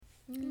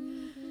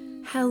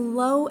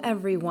Hello,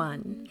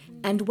 everyone,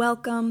 and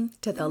welcome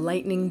to the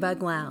Lightning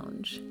Bug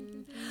Lounge.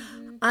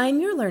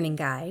 I'm your learning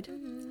guide,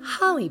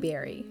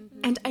 Hollyberry,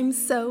 and I'm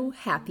so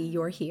happy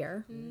you're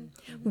here.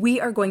 We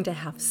are going to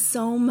have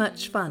so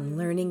much fun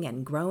learning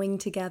and growing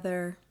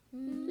together.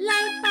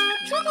 Light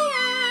bulb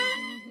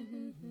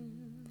trivia!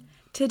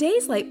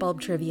 Today's light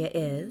bulb trivia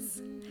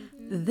is,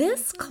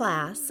 this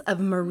class of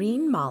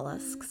marine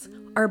mollusks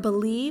are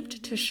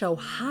believed to show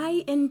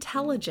high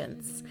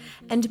intelligence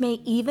and may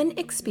even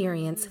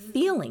experience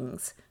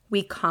feelings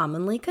we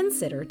commonly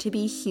consider to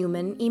be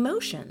human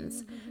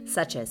emotions,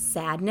 such as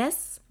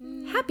sadness,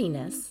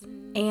 happiness,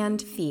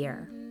 and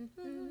fear.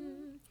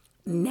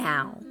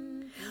 Now,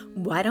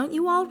 why don't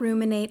you all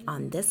ruminate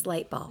on this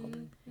light bulb?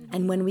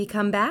 And when we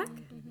come back,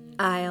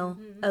 I'll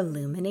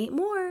illuminate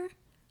more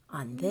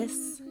on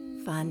this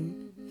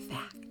fun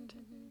fact.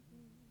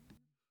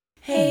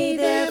 Hey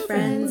there,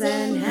 friends,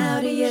 and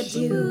how do you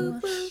do?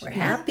 We're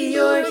happy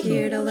you're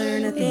here to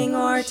learn a thing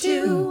or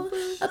two.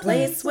 A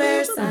place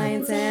where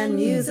science and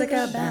music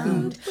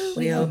abound.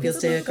 We hope you'll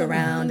stick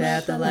around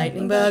at the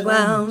Lightning Bug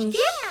Lounge.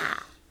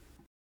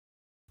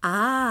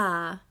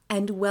 Yeah!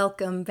 And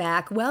welcome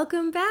back,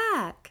 welcome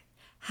back.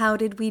 How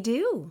did we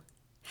do?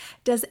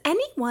 Does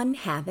anyone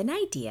have an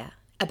idea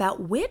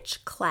about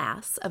which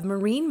class of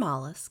marine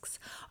mollusks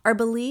are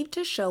believed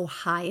to show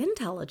high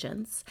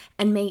intelligence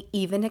and may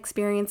even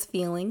experience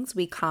feelings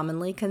we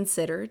commonly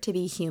consider to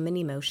be human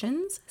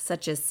emotions,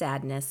 such as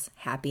sadness,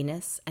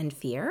 happiness, and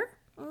fear?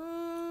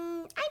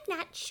 I'm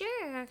not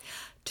sure.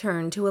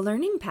 Turn to a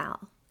learning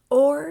pal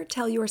or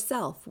tell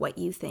yourself what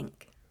you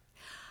think.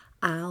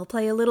 I'll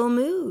play a little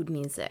mood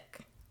music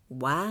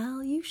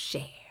while you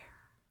share.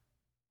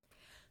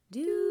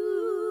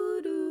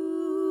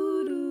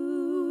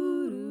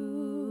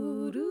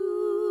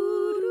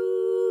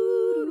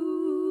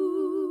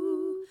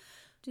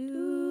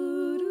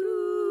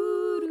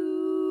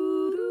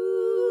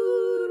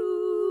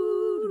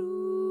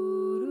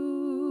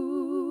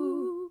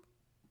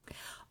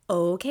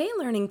 Okay,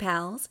 learning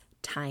pals,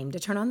 time to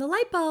turn on the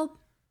light bulb.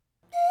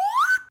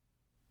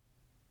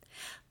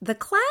 The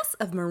class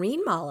of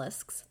marine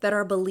mollusks that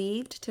are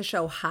believed to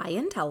show high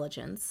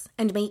intelligence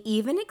and may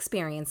even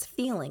experience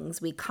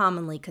feelings we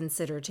commonly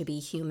consider to be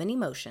human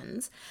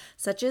emotions,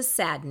 such as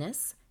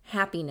sadness,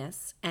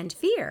 happiness, and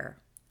fear,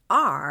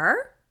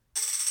 are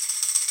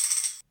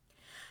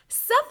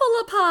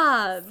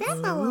cephalopods.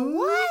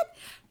 What?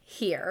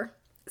 Here,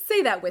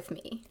 say that with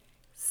me.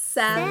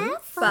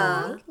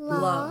 Cephalopods.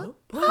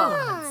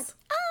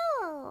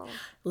 Oh!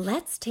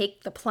 Let's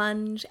take the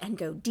plunge and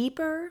go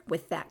deeper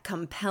with that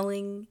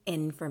compelling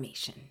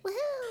information.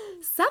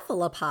 Woohoo!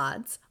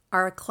 Cephalopods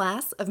are a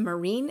class of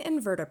marine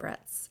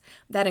invertebrates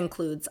that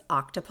includes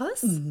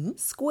octopus,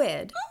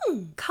 squid,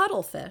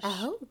 cuttlefish,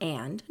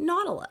 and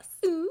nautilus.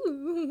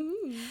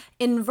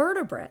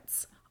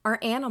 Invertebrates are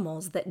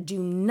animals that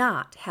do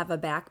not have a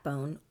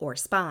backbone or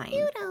spine.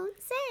 You don't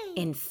say.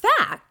 In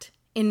fact,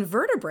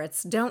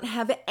 invertebrates don't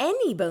have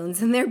any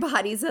bones in their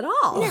bodies at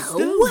all.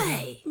 No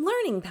way!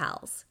 Learning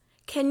pals,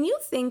 can you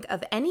think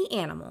of any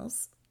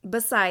animals,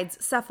 besides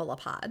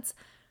cephalopods,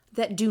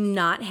 that do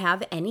not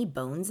have any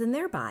bones in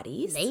their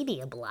bodies? Maybe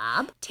a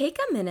blob. Take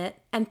a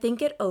minute and think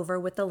it over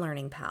with the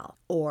learning pal,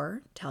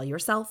 or tell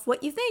yourself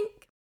what you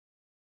think.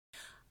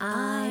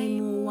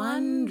 I'm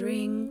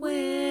wondering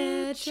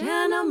which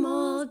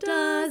animal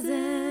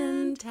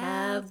doesn't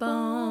have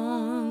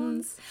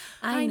bones.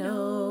 I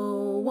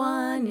know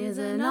one is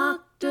an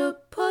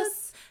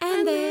octopus,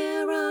 and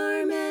there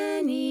are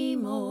many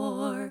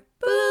more.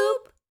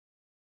 Boop!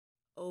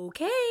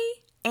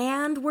 Okay,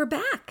 and we're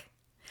back.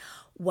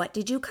 What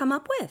did you come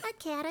up with? A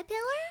caterpillar?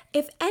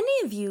 If any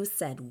of you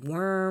said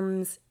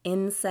worms,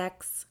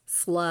 insects,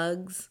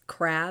 slugs,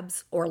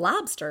 crabs, or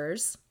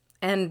lobsters,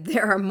 and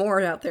there are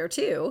more out there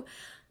too,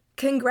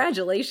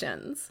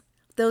 congratulations.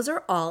 Those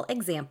are all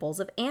examples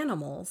of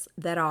animals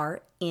that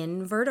are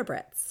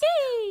invertebrates.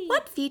 Yay!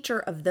 What feature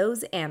of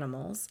those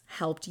animals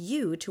helped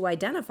you to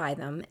identify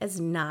them as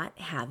not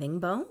having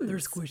bones? They're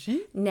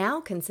squishy. Now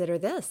consider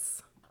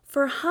this.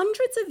 For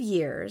hundreds of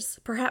years,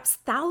 perhaps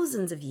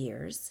thousands of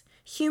years,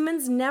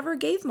 humans never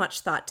gave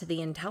much thought to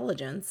the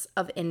intelligence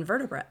of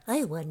invertebrates.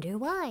 I wonder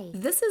why.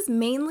 This is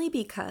mainly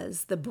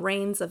because the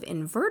brains of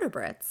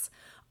invertebrates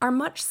are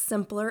much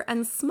simpler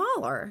and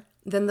smaller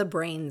than the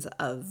brains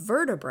of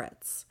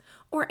vertebrates,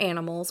 or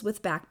animals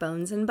with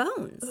backbones and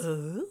bones.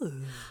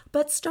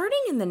 But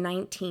starting in the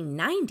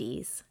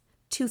 1990s,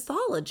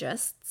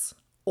 teuthologists,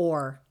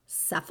 or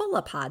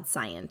cephalopod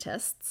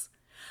scientists,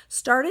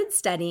 started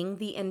studying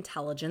the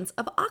intelligence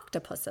of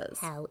octopuses.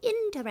 How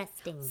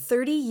interesting.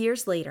 30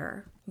 years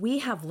later, we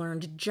have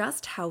learned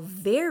just how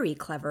very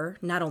clever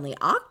not only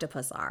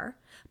octopus are,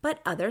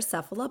 but other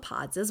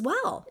cephalopods as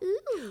well.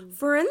 Ooh.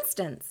 For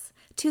instance,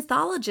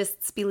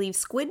 teuthologists believe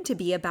squid to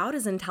be about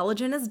as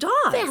intelligent as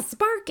dogs. That's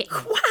barking.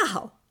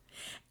 Wow!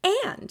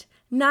 And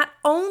not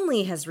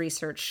only has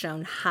research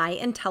shown high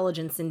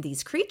intelligence in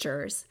these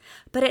creatures,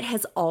 but it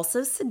has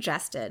also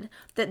suggested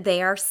that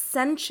they are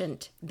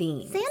sentient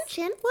beings.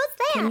 Sentient? What's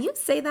that? Can you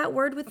say that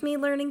word with me,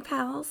 learning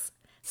pals?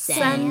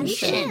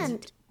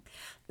 Sentient.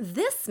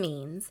 This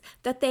means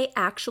that they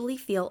actually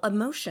feel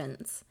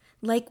emotions,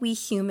 like we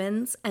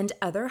humans and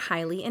other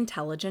highly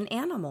intelligent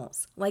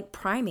animals, like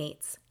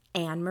primates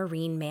and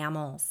marine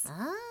mammals.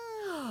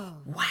 Oh,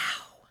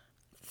 Wow,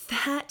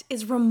 that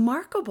is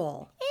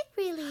remarkable. it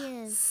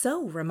really is.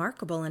 So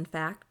remarkable, in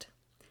fact.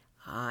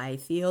 I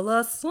feel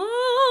a song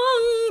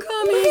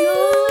coming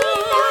on.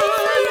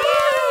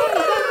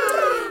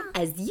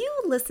 As you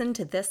listen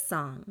to this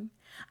song,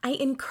 I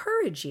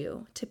encourage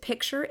you to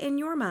picture in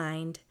your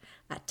mind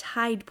a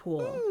tide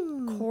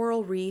pool,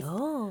 coral reef,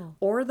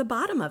 or the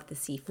bottom of the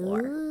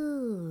seafloor.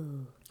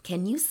 Ooh,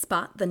 Can you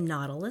spot the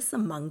nautilus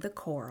among the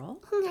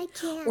coral? I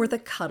can. Or the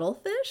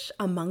cuttlefish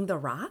among the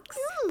rocks?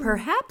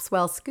 Perhaps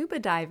while scuba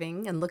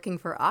diving and looking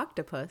for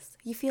octopus,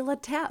 you feel a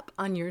tap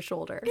on your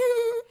shoulder.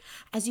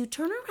 As you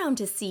turn around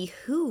to see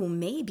who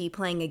may be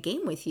playing a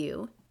game with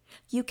you,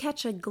 you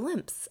catch a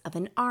glimpse of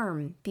an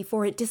arm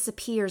before it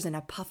disappears in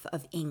a puff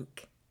of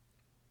ink.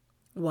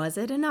 Was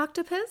it an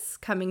octopus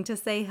coming to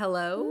say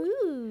hello?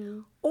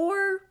 Ooh.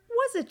 Or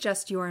was it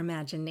just your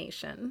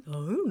imagination? I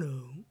don't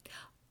know.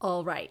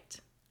 All right,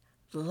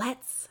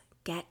 let's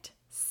get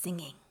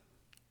singing.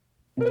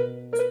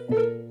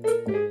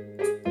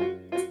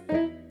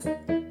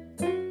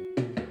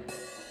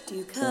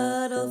 Do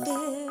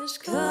cuttlefish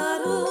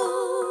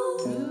cuddle?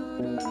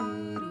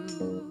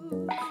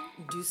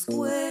 Do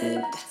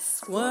squid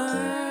squirm?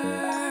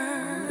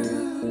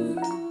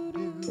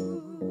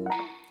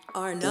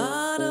 Are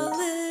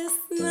nautilus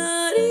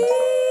nutty?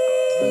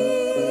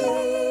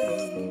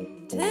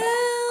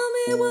 Tell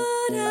me,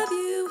 what have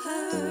you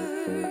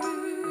heard?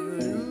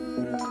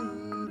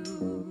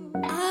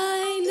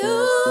 I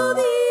know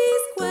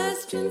these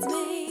questions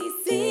may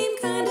seem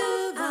kind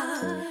of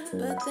odd,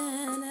 but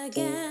then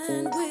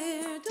again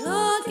we're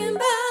talking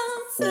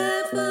about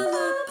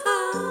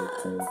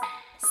cephalopods.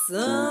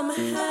 Some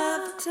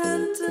have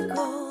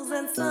tentacles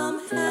and some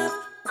have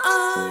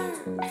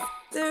arms.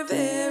 They're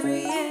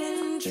very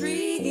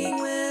intriguing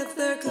with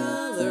their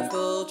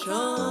colorful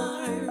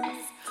charms.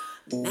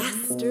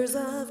 Masters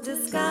of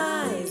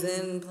disguise,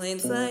 in plain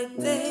sight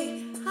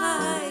they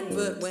hide,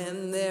 but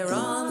when they're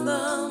on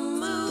the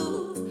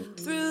move,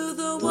 through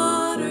the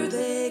water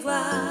they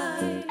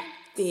glide.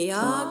 The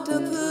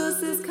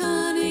octopus is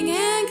cunning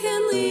and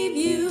can leave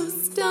you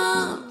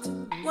stumped,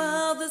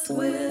 while the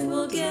squid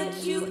will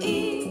get you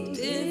inked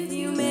if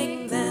you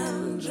make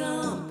them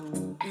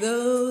jump.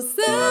 Those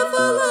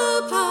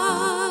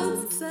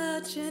cephalopods,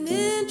 such an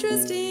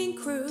interesting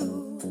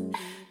crew.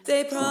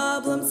 They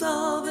problem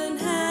solve and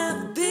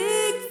have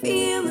big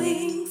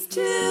feelings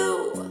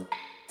too.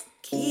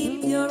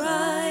 Keep your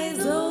eyes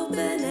open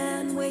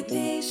and wait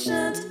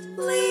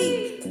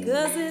patiently,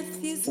 'cause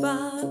if you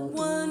spot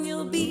one,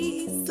 you'll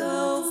be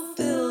so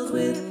filled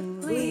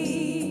with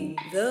glee.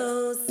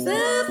 Those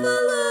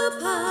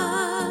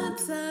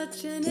cephalopods,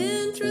 such an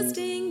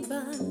interesting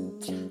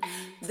bunch.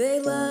 They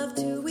love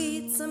to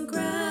eat some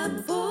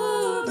crab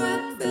for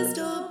breakfast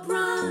or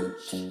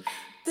brunch.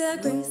 They're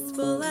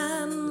graceful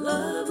and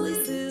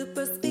lovely,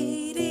 super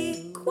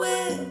speedy,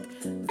 quick.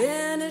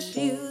 Vanish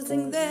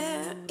using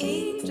their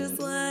ink just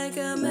like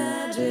a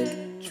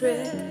magic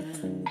trick.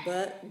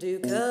 But do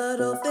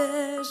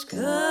cuttlefish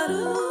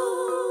cuddle?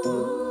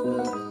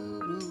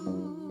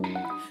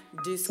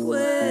 Do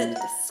squid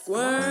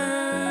squirm?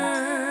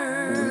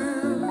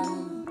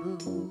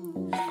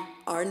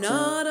 Are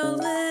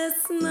nautilus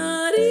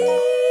nutty?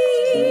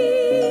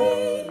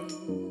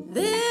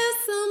 There's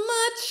so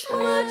much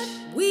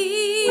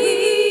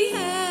we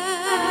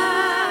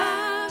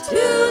have to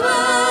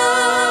learn.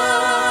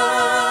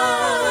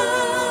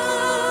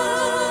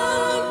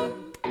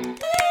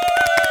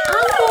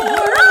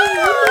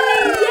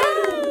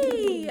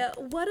 Yay!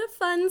 What a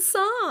fun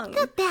song.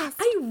 The best.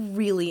 I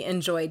really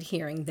enjoyed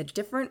hearing the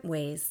different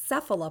ways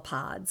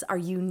cephalopods are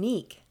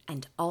unique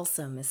and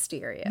also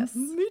mysterious.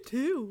 Me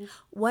too.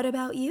 What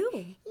about you?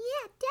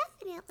 Yeah,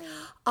 definitely.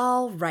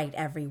 All right,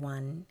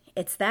 everyone.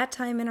 It's that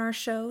time in our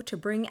show to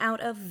bring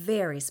out a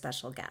very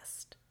special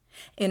guest.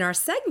 In our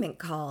segment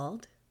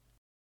called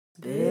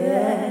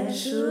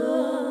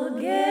Special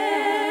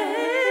Guest.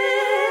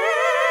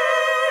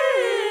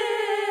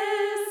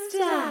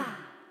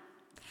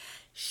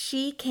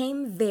 She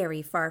came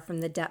very far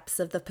from the depths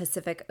of the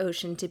Pacific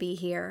Ocean to be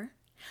here.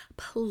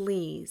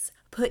 Please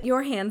put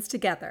your hands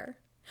together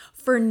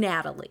for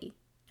Natalie,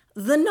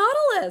 the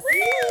Nautilus.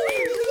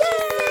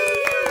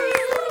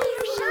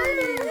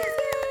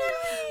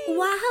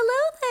 Why,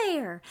 hello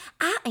there.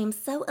 I am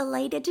so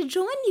elated to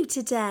join you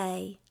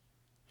today.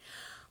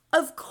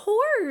 Of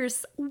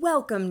course.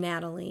 Welcome,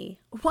 Natalie.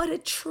 What a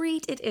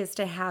treat it is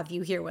to have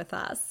you here with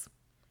us.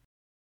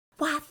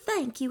 Why,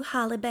 thank you,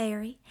 Holly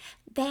Berry.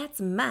 That's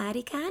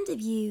mighty kind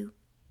of you.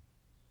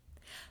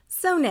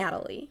 So,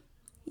 Natalie,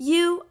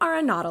 you are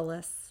a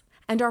nautilus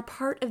and are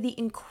part of the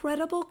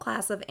incredible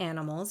class of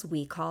animals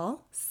we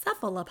call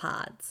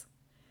cephalopods.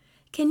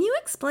 Can you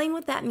explain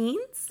what that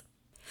means?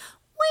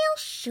 Well,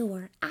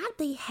 sure, I'd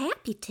be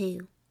happy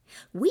to.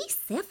 We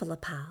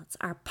cephalopods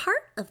are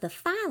part of the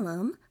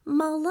phylum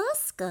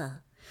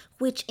Mollusca,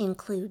 which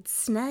includes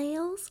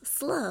snails,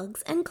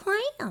 slugs, and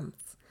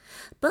clams.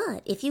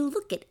 But if you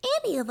look at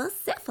any of us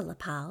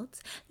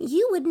cephalopods,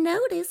 you would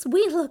notice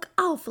we look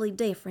awfully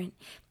different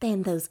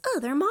than those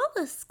other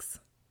mollusks.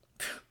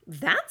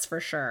 That's for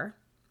sure.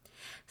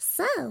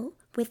 So,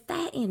 with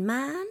that in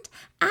mind,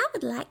 I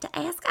would like to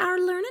ask our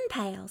learning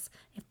pals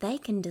if they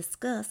can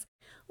discuss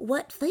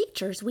what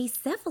features we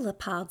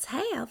cephalopods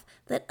have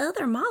that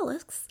other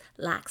mollusks,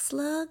 like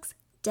slugs,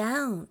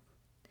 don't.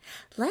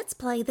 Let's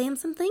play them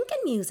some thinking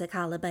music,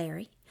 Holly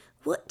Berry.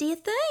 What do you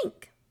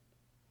think?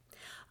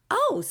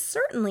 Oh,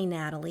 certainly,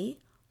 Natalie.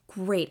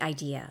 Great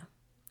idea.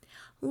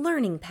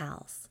 Learning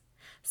pals.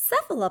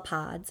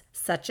 Cephalopods,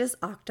 such as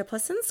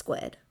octopus and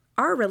squid,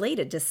 are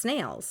related to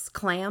snails,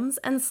 clams,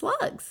 and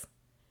slugs.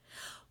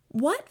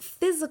 What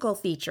physical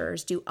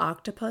features do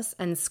octopus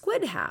and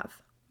squid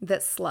have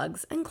that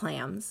slugs and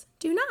clams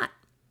do not?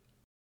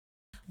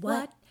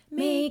 What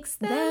makes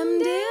them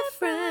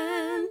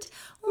different?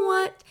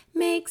 What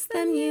makes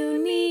them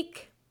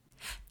unique?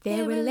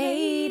 They're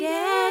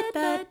related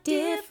but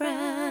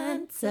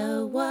different,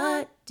 so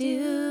what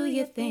do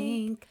you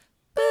think?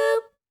 Boop!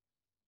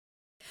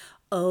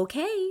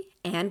 Okay,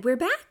 and we're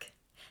back.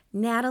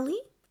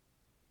 Natalie?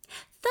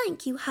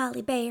 Thank you,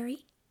 Holly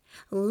Berry.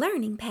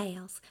 Learning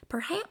pals,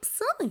 perhaps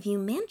some of you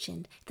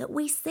mentioned that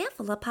we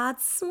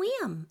cephalopods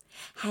swim,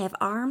 have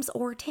arms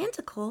or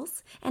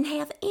tentacles, and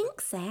have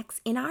ink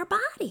sacs in our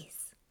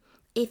bodies.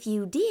 If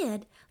you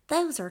did,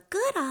 those are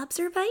good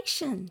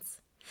observations.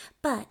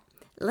 But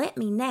let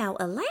me now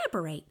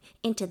elaborate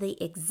into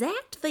the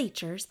exact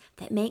features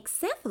that make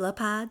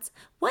cephalopods,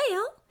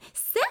 well,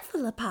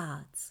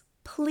 cephalopods.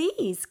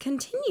 Please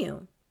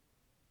continue.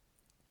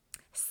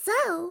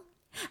 So,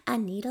 a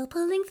needle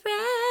pulling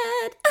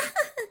thread.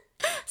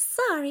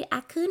 Sorry,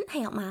 I couldn't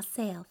help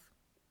myself.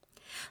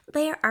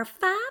 There are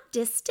 5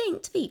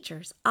 distinct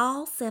features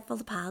all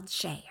cephalopods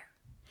share.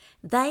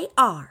 They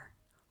are: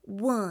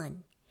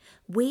 1.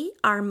 We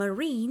are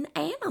marine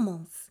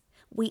animals.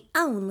 We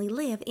only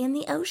live in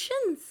the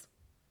oceans.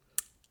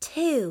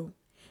 2.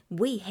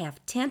 We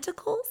have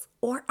tentacles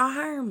or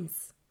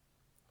arms.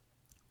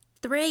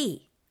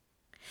 3.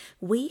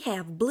 We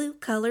have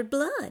blue-colored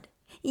blood.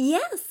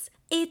 Yes,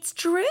 it's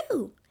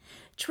true.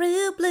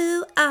 True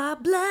blue, our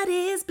blood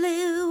is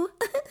blue.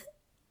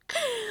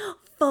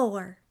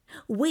 4.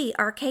 We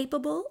are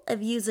capable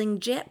of using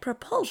jet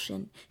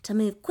propulsion to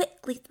move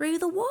quickly through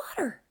the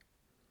water.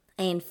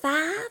 And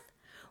 5.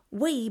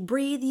 We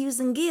breathe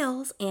using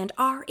gills and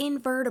are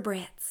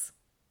invertebrates.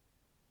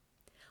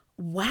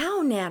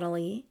 Wow,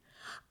 Natalie.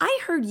 I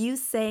heard you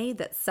say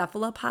that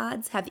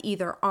cephalopods have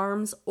either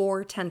arms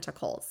or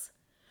tentacles.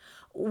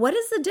 What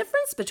is the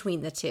difference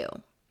between the two?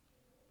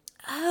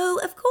 Oh,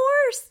 of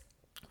course.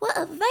 What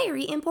a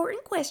very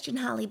important question,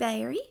 Holly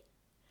Berry.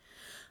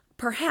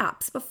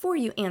 Perhaps before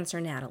you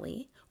answer,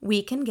 Natalie,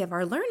 we can give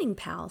our learning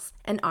pals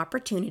an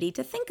opportunity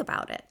to think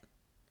about it.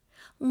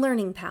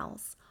 Learning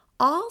pals,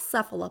 all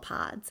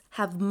cephalopods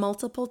have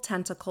multiple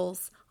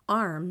tentacles,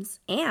 arms,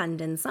 and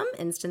in some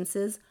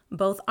instances,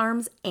 both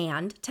arms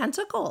and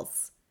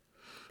tentacles.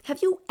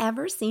 Have you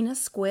ever seen a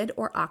squid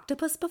or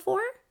octopus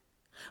before?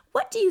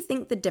 What do you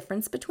think the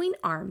difference between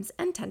arms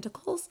and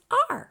tentacles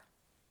are?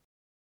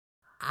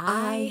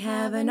 I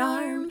have an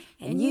arm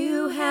and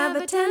you have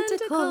a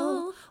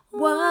tentacle.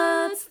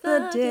 What's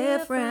the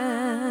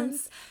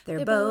difference?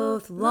 They're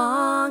both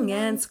long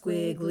and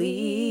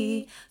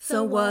squiggly.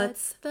 So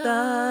what's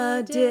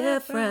the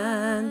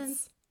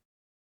difference?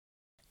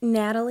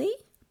 Natalie,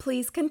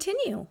 please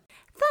continue.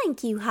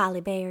 Thank you,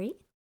 Holly Berry.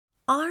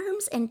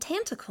 Arms and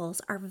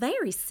tentacles are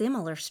very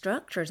similar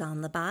structures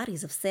on the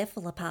bodies of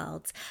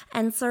cephalopods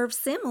and serve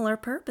similar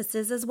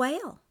purposes as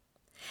well.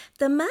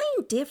 The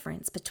main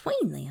difference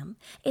between them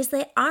is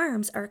that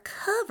arms are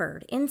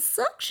covered in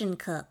suction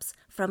cups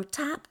from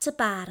top to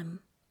bottom.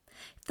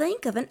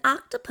 Think of an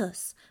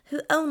octopus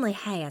who only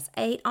has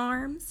 8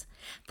 arms.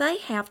 They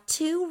have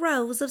 2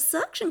 rows of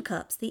suction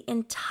cups the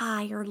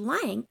entire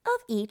length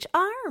of each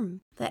arm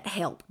that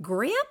help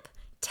grip,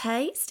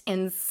 taste,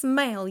 and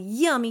smell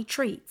yummy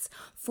treats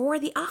for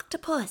the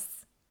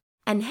octopus.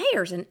 And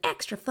here's an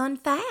extra fun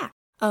fact.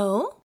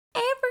 Oh?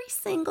 Every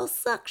single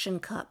suction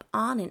cup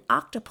on an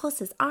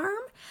octopus's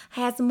arm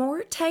has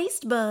more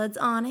taste buds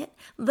on it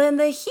than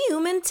the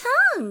human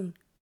tongue.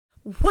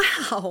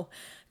 Wow,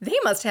 they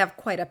must have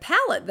quite a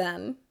palate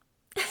then.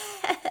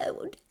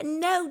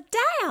 No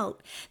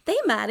doubt. They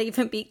might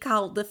even be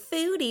called the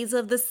foodies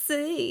of the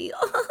sea.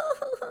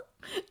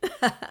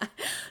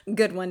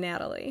 Good one,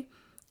 Natalie.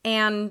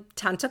 And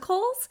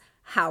tentacles?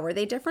 How are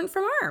they different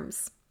from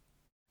arms?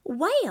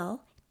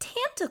 Well,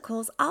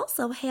 tentacles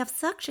also have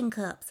suction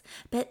cups,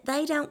 but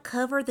they don't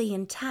cover the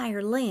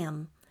entire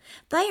limb.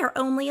 They are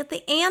only at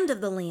the end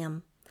of the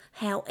limb.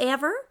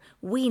 However,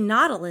 we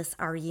nautilus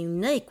are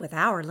unique with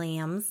our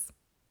limbs.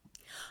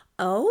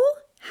 Oh,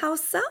 how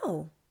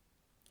so?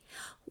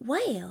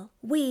 Well,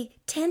 we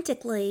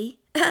technically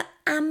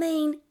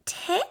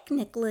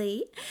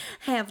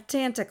have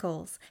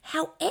tentacles.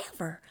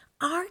 However,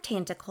 our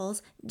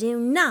tentacles do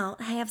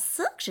not have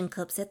suction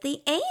cups at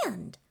the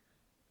end.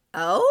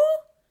 Oh?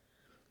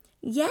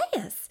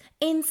 Yes,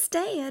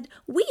 instead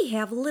we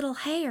have little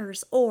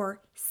hairs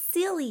or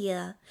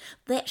cilia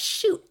that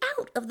shoot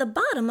out of the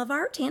bottom of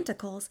our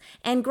tentacles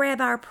and grab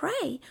our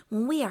prey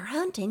when we are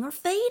hunting or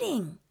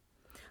feeding.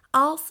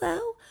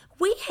 Also,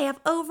 we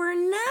have over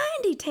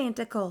 90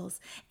 tentacles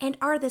and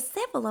are the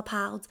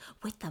cephalopods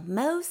with the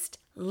most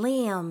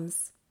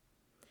limbs.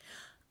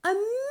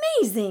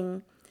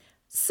 Amazing!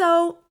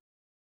 So,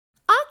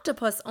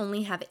 octopus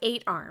only have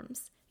 8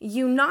 arms.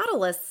 You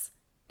nautilus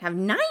have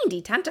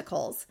 90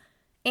 tentacles.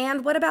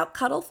 And what about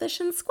cuttlefish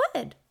and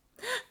squid?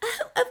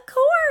 Oh, of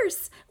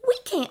course! We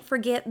can't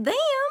forget them.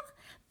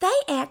 They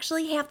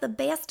actually have the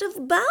best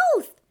of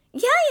both.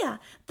 Yeah,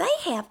 they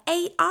have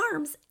 8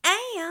 arms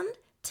and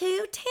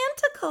 2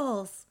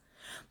 tentacles.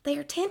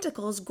 Their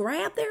tentacles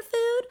grab their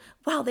food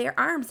while their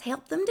arms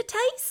help them to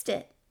taste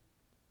it.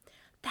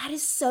 That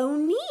is so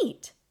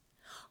neat.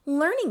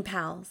 Learning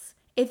pals,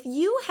 if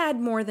you had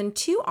more than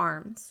 2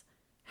 arms,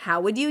 how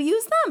would you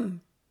use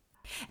them?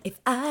 If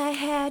I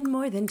had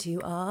more than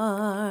 2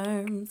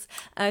 arms,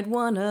 I'd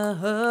wanna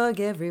hug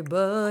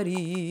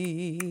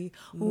everybody.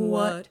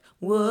 What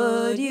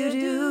would you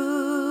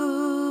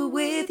do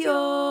with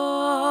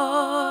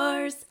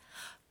yours?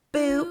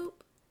 Boop.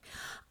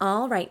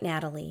 All right,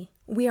 Natalie,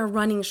 we are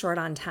running short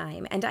on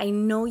time, and I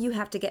know you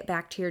have to get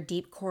back to your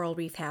deep coral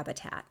reef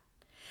habitat.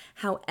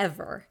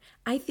 However,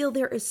 I feel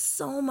there is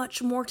so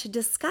much more to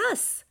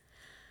discuss.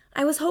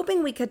 I was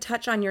hoping we could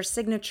touch on your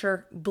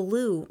signature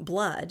blue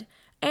blood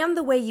and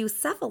the way you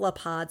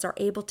cephalopods are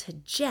able to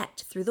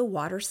jet through the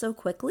water so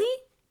quickly.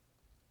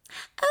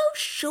 Oh,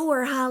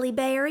 sure, Holly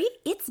Berry.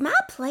 It's my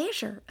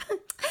pleasure.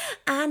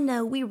 I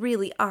know we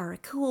really are a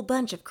cool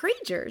bunch of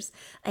creatures,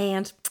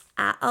 and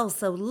I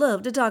also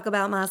love to talk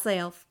about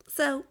myself.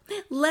 So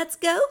let's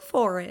go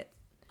for it.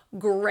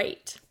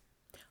 Great.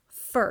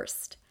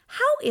 First,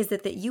 how is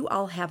it that you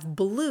all have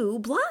blue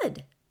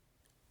blood?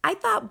 I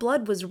thought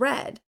blood was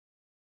red.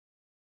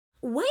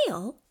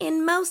 Well,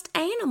 in most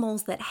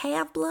animals that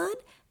have blood,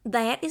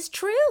 that is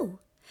true.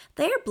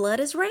 Their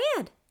blood is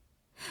red.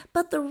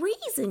 But the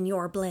reason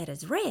your blood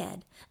is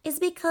red is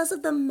because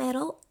of the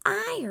metal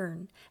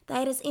iron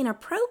that is in a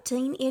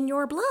protein in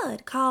your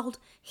blood called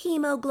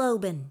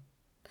hemoglobin.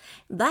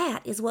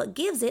 That is what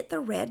gives it the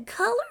red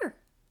color.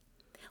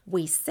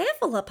 We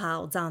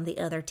cephalopods, on the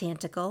other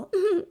tentacle,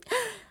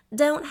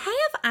 don't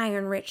have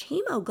iron-rich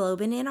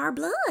hemoglobin in our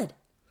blood.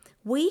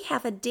 We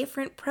have a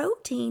different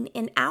protein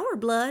in our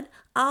blood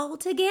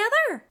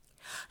altogether.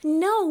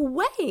 No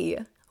way!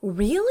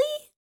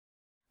 Really?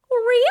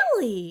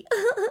 Really?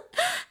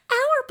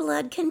 Our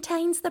blood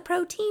contains the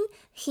protein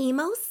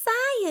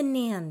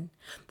hemocyanin,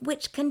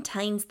 which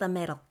contains the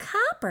metal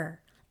copper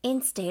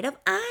instead of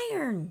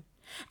iron.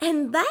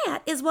 And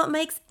that is what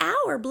makes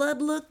our blood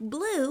look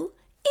blue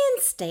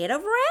instead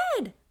of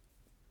red.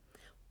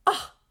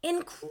 Oh,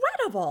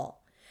 incredible!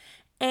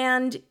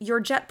 And your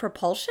jet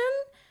propulsion?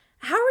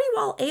 How are you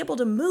all able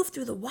to move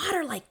through the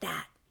water like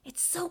that?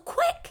 It's so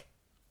quick.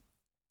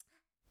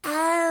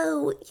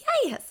 Oh,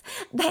 yes,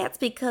 that's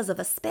because of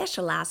a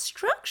specialized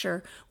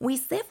structure we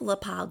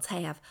cephalopods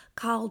have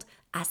called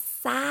a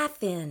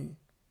siphon.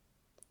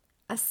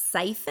 A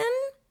siphon?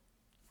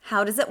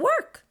 How does it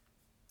work?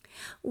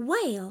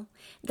 Well,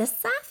 the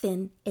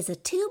siphon is a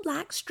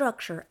tube-like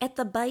structure at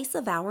the base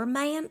of our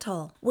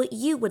mantle, what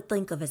you would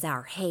think of as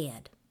our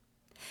head.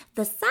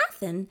 The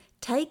siphon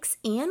takes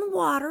in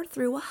water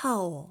through a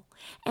hole,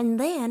 and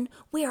then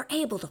we are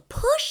able to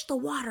push the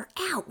water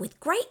out with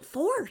great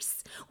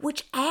force,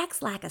 which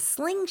acts like a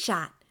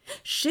slingshot,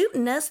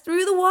 shooting us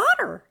through the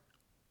water.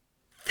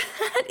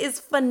 That is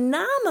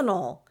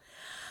phenomenal.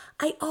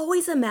 I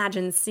always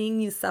imagine seeing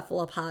you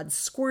cephalopods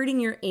squirting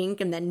your ink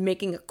and then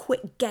making a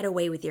quick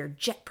getaway with your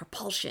jet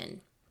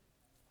propulsion.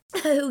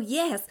 Oh,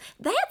 yes,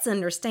 that's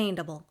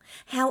understandable.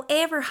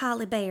 However,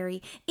 Holly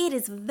Berry, it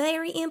is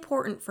very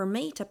important for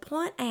me to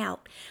point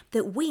out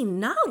that we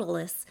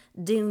nautilus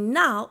do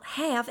not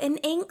have an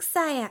ink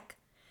sac.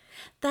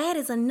 That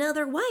is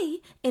another way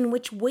in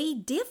which we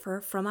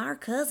differ from our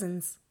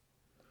cousins.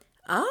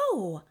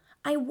 Oh,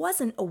 I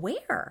wasn't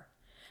aware.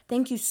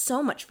 Thank you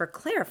so much for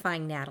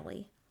clarifying,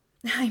 Natalie.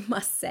 I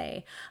must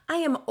say, I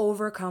am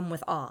overcome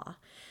with awe.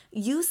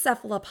 You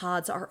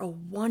cephalopods are a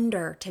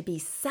wonder to be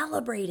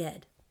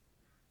celebrated.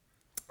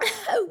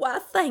 Oh, why,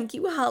 thank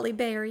you, Holly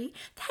Berry.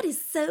 That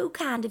is so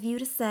kind of you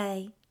to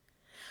say.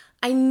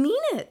 I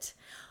mean it.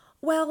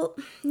 Well,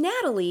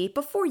 Natalie,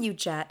 before you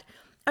jet,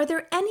 are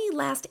there any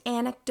last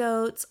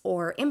anecdotes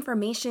or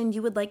information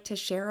you would like to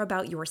share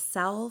about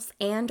yourself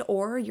and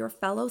or your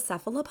fellow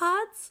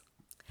cephalopods?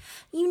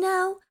 You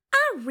know,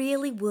 I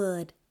really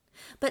would.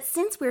 But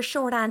since we're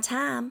short on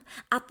time,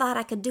 I thought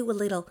I could do a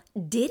little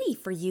ditty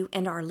for you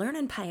and our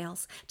learning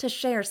pals to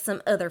share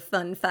some other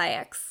fun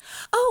facts.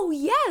 Oh,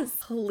 yes,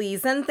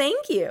 please and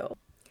thank you.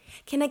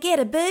 Can I get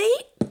a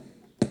beat?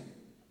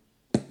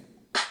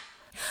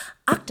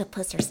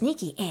 Octopus are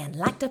sneaky and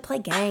like to play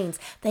games.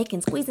 They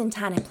can squeeze in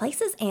tiny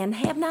places and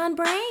have 9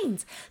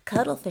 brains.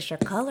 Cuttlefish are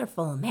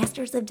colorful,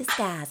 masters of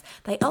disguise.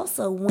 They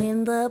also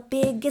win the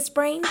biggest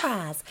brain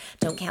prize.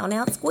 Don't count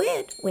out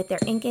squid with their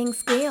inking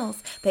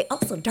skills. They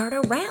also dart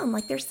around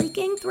like they're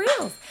seeking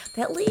thrills.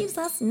 That leaves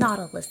us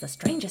Nautilus, the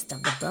strangest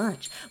of the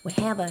bunch. We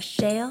have a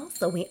shell,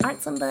 so we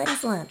aren't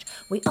somebody's lunch.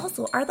 We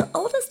also are the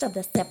oldest of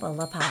the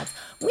cephalopods.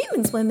 We've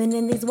been swimming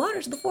in these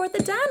waters before the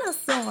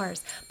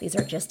dinosaurs. These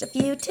are just a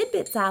few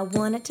tidbits I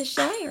wanted to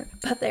share,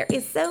 but there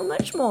is so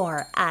much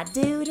more, I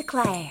do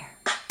declare.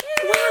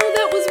 Wow,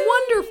 that was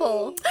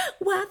wonderful.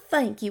 Why,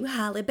 thank you,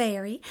 Holly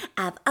Berry.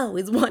 I've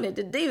always wanted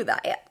to do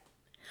that.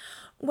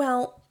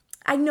 Well,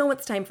 I know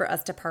it's time for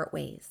us to part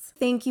ways.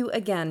 Thank you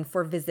again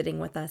for visiting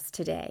with us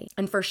today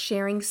and for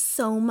sharing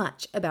so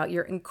much about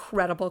your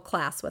incredible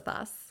class with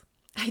us.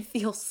 I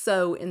feel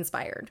so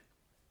inspired.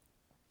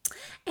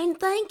 And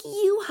thank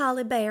you,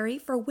 Holly Berry,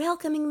 for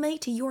welcoming me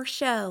to your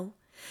show.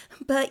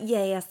 But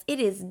yes, it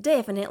is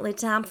definitely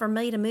time for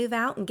me to move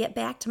out and get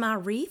back to my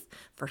reef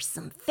for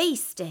some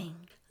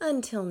feasting.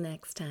 Until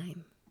next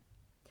time.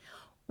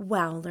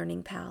 Wow,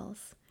 learning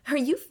pals. Are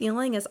you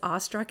feeling as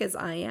awestruck as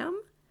I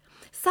am?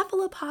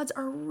 Cephalopods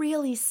are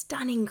really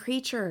stunning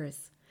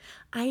creatures.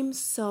 I'm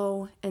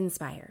so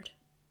inspired.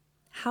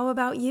 How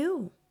about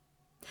you?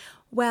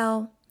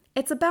 Well,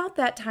 it's about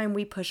that time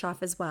we push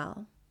off as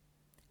well.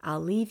 I'll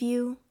leave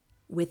you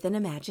with an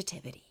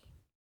imagitivity.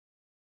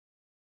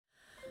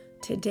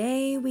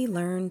 Today we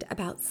learned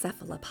about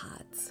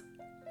cephalopods,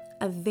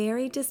 a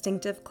very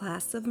distinctive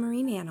class of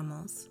marine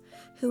animals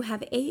who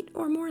have 8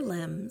 or more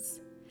limbs,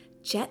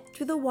 jet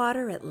through the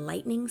water at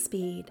lightning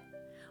speed,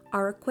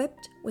 are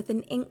equipped with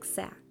an ink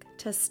sac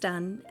to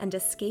stun and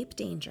escape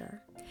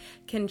danger,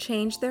 can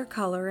change their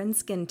color and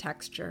skin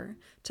texture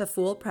to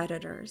fool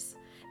predators,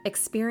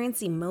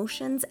 experience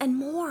emotions, and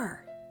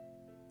more.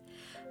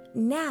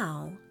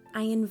 Now,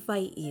 I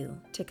invite you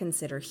to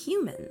consider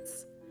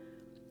humans.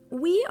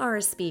 We are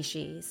a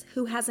species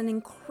who has an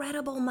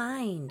incredible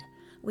mind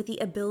with the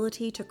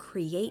ability to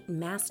create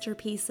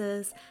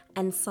masterpieces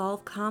and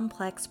solve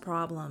complex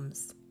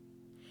problems.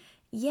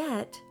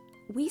 Yet,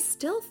 we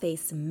still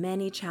face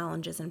many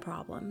challenges and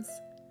problems.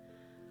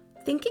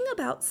 Thinking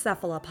about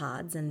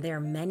cephalopods and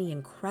their many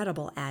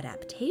incredible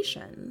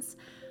adaptations,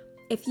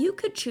 if you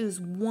could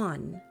choose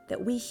one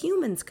that we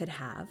humans could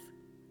have,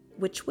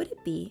 which would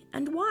it be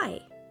and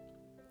why?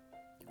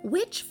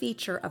 Which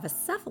feature of a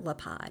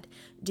cephalopod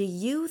do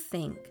you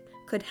think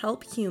could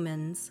help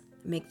humans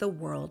make the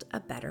world a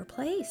better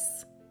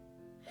place?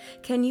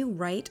 Can you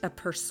write a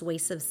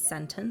persuasive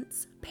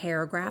sentence,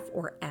 paragraph,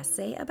 or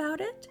essay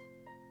about it?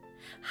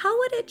 How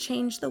would it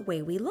change the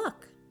way we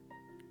look?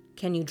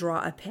 Can you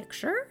draw a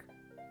picture?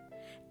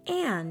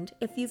 And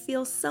if you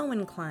feel so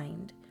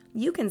inclined,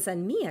 you can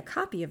send me a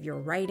copy of your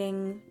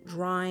writing,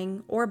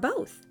 drawing, or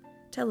both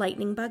to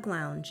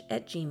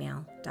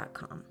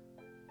lightningbuglounge@gmail.com.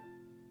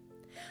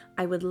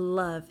 I would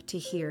love to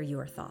hear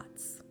your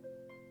thoughts.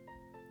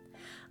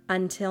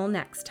 Until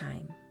next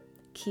time,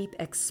 keep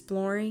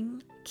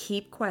exploring,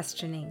 keep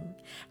questioning,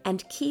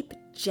 and keep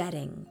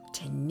jetting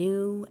to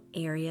new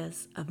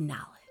areas of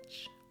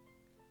knowledge.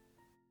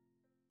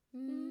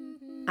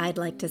 I'd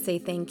like to say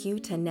thank you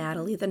to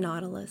Natalie the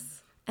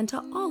Nautilus and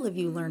to all of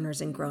you learners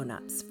and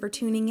grown-ups for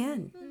tuning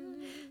in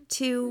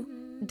to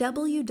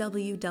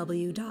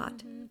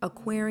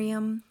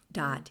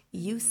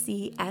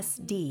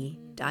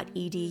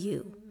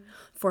www.aquarium.ucsd.edu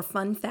for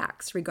fun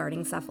facts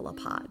regarding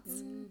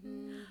cephalopods,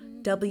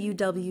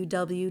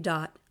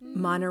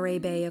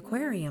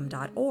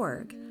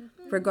 www.montereybayaquarium.org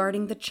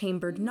regarding the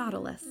chambered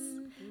nautilus,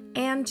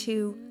 and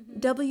to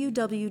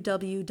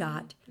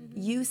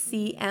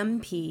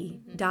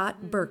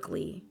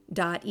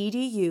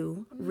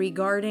www.ucmp.berkeley.edu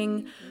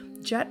regarding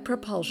jet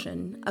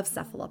propulsion of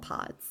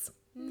cephalopods.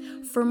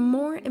 For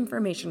more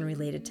information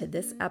related to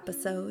this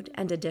episode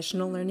and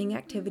additional learning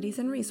activities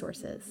and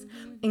resources,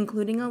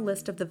 including a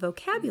list of the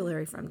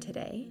vocabulary from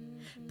today,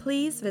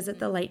 please visit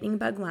the Lightning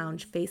Bug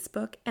Lounge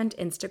Facebook and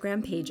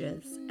Instagram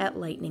pages at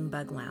Lightning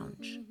Bug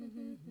Lounge.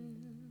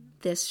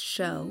 This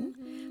show,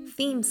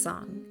 theme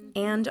song,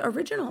 and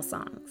original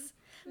songs,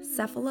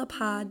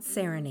 Cephalopod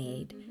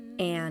Serenade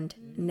and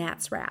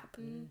Nat's Rap,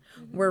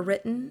 were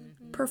written,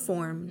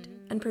 performed,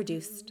 and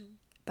produced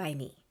by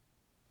me,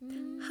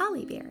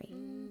 Holly Berry.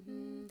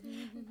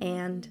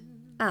 And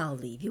I'll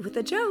leave you with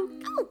a joke.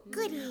 Oh,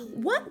 goody.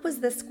 What was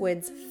the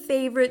squid's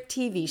favorite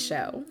TV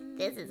show?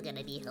 This is going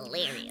to be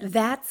hilarious.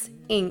 That's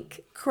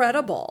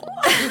incredible.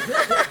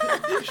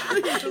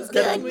 Just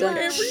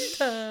every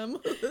time.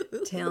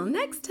 Till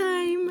next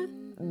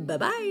time.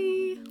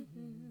 Bye-bye.